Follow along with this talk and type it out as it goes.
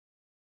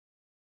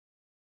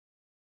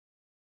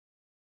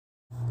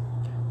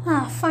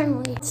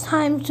Finally, it's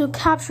time to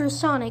capture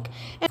Sonic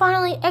and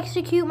finally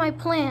execute my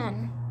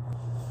plan.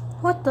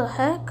 What the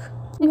heck?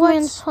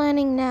 What's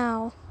planning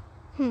now?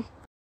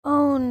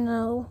 Oh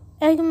no.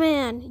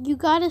 Eggman, you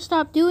gotta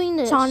stop doing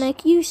this.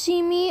 Sonic, you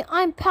see me?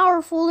 I'm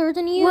powerfuler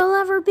than you will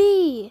ever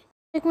be.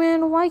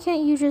 Eggman, why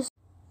can't you just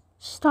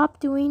stop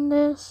doing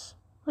this?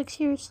 Like,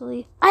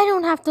 seriously. I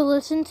don't have to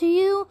listen to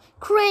you.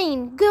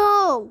 Crane,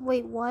 go!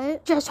 Wait,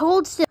 what? Just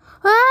hold still.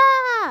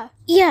 Ah!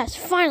 Yes,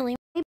 finally.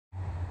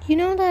 You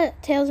know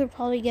that Tails would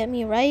probably get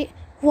me, right?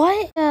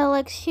 What? Yeah,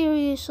 like,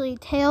 seriously,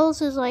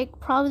 Tails is, like,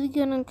 probably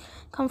gonna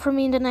come for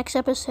me in the next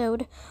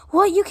episode.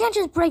 What? You can't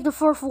just break the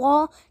fourth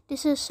wall?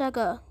 This is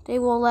Sega. They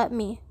will let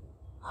me.